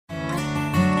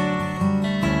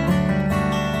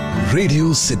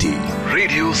Radio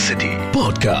city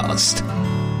podcast.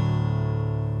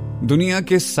 दुनिया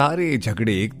के सारे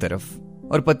झगड़े एक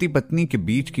तरफ और पति पत्नी के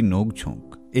बीच की नोक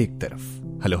झोंक एक तरफ।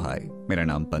 हेलो हाय, मेरा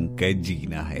नाम पंकज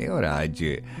जीना है और आज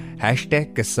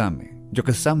हैशटैग किस्सा में जो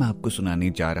किस्सा मैं आपको सुनाने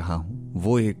जा रहा हूं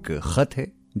वो एक खत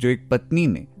है जो एक पत्नी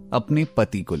ने अपने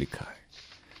पति को लिखा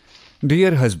है।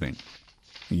 डियर हस्बैंड,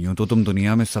 यूं तो तुम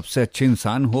दुनिया में सबसे अच्छे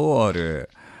इंसान हो और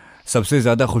सबसे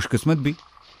ज्यादा खुशकिस्मत भी,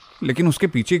 लेकिन उसके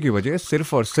पीछे की वजह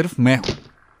सिर्फ और सिर्फ मैं हूं।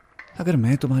 अगर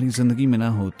मैं तुम्हारी जिंदगी में ना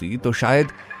होती तो शायद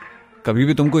कभी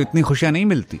भी तुमको इतनी खुशियां नहीं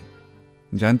मिलती।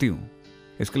 जानती हूं,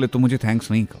 इसके लिए तुम मुझे थैंक्स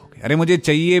नहीं कहोगे। अरे मुझे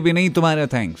चाहिए भी नहीं तुम्हारा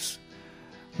थैंक्स।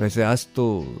 वैसे आज तो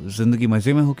जिंदगी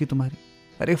मजे में होगी तुम्हारी।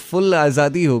 अरे फुल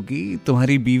आजादी होगी।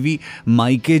 तुम्हारी बीवी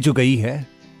मायके जो गई है,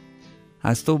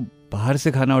 आज तो बाहर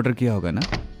से खाना ऑर्डर किया होगा ना,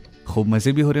 खूब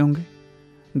मजे भी हो रहे होंगे,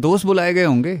 दोस्त बुलाए गए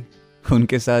होंगे,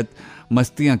 उनके साथ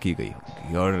मस्तियां की गई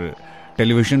होंगी और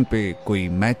टेलीविजन पे कोई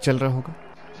मैच चल रहा होगा।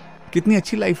 कितनी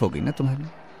अच्छी लाइफ होगी ना तुम्हारी।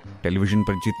 टेलीविजन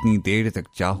पर जितनी देर तक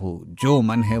चाहो जो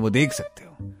मन है वो देख सकते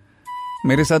हो।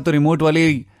 मेरे साथ तो रिमोट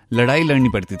वाली लड़ाई लड़नी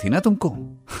पड़ती थी ना तुमको।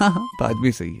 हाँ, बात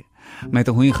भी सही है। मैं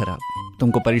तो हुई खराब,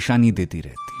 तुमको परेशानी देती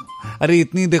रहती हूँ। अरे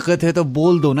इतनी दिक्कत है तो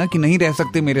बोल दो ना कि नहीं रह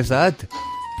सकते मेरे साथ।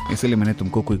 इसलिए मैंने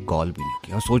तुमको कोई कॉल भी नहीं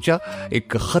किया। सोचा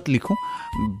एक खत लिखूं,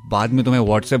 बाद में तुम्हें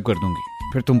व्हाट्सएप कर दूंगी,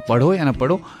 फिर तुम पढ़ो या ना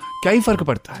पढ़ो क्या ही फर्क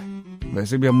पड़ता है।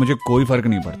 वैसे भी अब मुझे कोई फर्क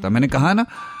नहीं पड़ता। मैंने कहा ना,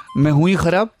 मैं हुई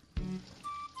खराब।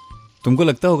 तुमको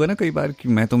लगता होगा ना कई बार कि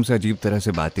मैं तुमसे अजीब तरह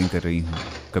से बातें कर रही हूं,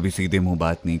 कभी सीधे मुंह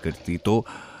बात नहीं करती। तो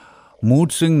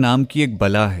मूड स्विंग नाम की एक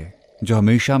बला है जो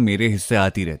हमेशा मेरे हिस्से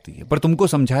आती रहती है। पर तुमको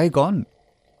समझाए कौन?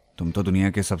 तुम तो दुनिया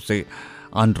के सबसे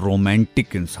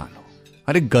अनरोमांटिक इंसान हो।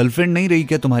 अरे गर्लफ्रेंड नहीं रही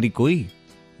क्या तुम्हारी कोई?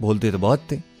 बोलते तो बहुत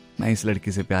थे, मैं इस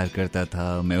लड़की से प्यार करता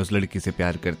था, मैं उस लड़की से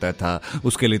प्यार करता था,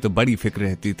 उसके लिए तो बड़ी फिक्र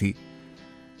रहती थी।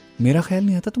 मेरा ख्याल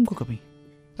नहीं आता तुमको कभी?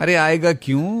 अरे आएगा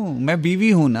क्यों, मैं बीवी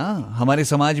हूं ना। हमारे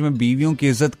समाज में बीवियों की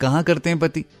इज्जत कहां करते हैं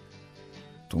पति।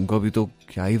 तुमको भी तो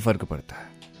क्या ही फर्क पड़ता है।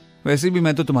 वैसे भी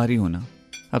मैं तो तुम्हारी हूं ना।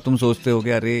 अब तुम सोचते हो कि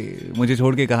अरे मुझे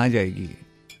छोड़ के कहां जाएगी।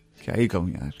 क्या ही कहूं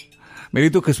यार, मेरी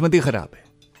तो किस्मत ही खराब है।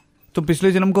 तुम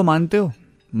पिछले जन्म को मानते हो?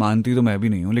 मानती तो मैं भी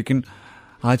नहीं हूं, लेकिन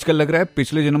आजकल लग रहा है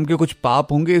पिछले जन्म के कुछ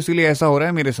पाप होंगे, इसीलिए ऐसा हो रहा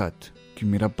है मेरे साथ कि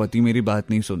मेरा पति मेरी बात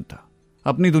नहीं सुनता,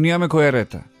 अपनी दुनिया में खोया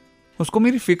रहता है, उसको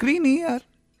मेरी फिक्र ही नहीं यार।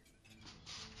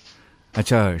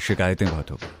 अच्छा, शिकायतें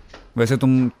बहुत हो गई। वैसे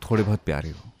तुम थोड़े बहुत प्यारे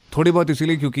हो। थोड़े बहुत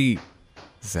इसीलिए क्योंकि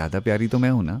ज्यादा प्यारी तो मैं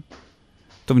हूं ना।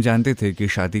 तुम जानते थे कि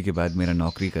शादी के बाद मेरा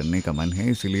नौकरी करने का मन है,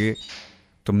 इसलिए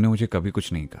तुमने मुझे कभी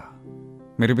कुछ नहीं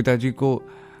कहा। मेरे पिताजी को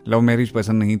लव मैरिज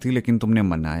पसंद नहीं थी, लेकिन तुमने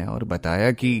मनाया और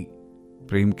बताया कि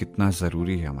प्रेम कितना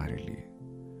जरूरी है हमारे लिए।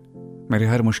 मेरे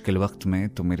हर मुश्किल वक्त में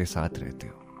तुम मेरे साथ रहते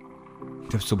हो।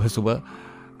 जब सुबह सुबह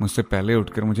मुझसे पहले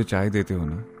उठकर मुझे चाय देते हो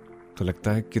ना, तो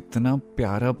लगता है कितना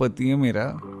प्यारा पति है मेरा।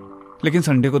 लेकिन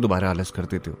संडे को दोबारा आलस कर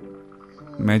देते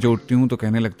हो। मैं जो उठती हूं तो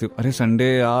कहने लगते हो, अरे संडे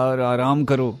यार आराम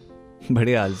करो।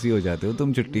 बड़े आलसी हो जाते हो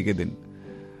तुम छुट्टी के दिन।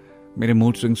 मेरे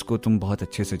मूड स्विंग्स को तुम बहुत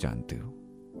अच्छे से जानते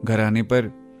हो। घर आने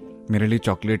पर मेरे लिए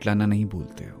चॉकलेट लाना नहीं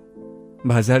भूलते हो।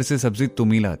 बाजार से सब्जी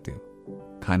तुम ही लाते हो।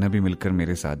 खाना भी मिलकर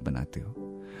मेरे साथ बनाते हो।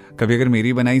 कभी अगर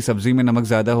मेरी बनाई सब्जी में नमक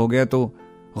ज्यादा हो गया तो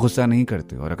गुस्सा नहीं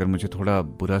करते हो, और अगर मुझे थोड़ा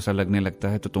बुरा सा लगने लगता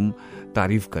है तो तुम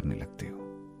तारीफ करने लगते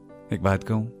हो। एक बात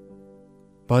कहूं,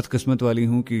 बहुत किस्मत वाली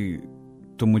हूं कि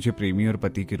तुम मुझे प्रेमी और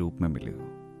पति के रूप में मिले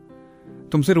हो।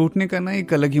 तुमसे रूठने का ना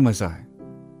एक अलग ही मजा है।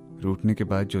 रूठने के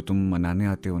बाद जो तुम मनाने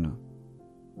आते हो ना,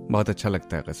 बहुत अच्छा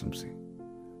लगता है कसम से।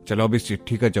 चलो अब इस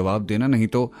चिट्ठी का जवाब देना, नहीं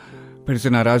तो फिर से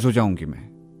नाराज हो जाऊंगी मैं।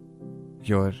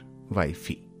 Your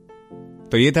wifey.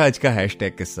 तो ये था आज का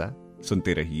हैशटैग किस्सा।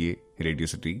 सुनते रहिए रेडियो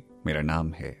सिटी। मेरा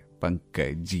नाम है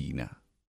पंकज जीना।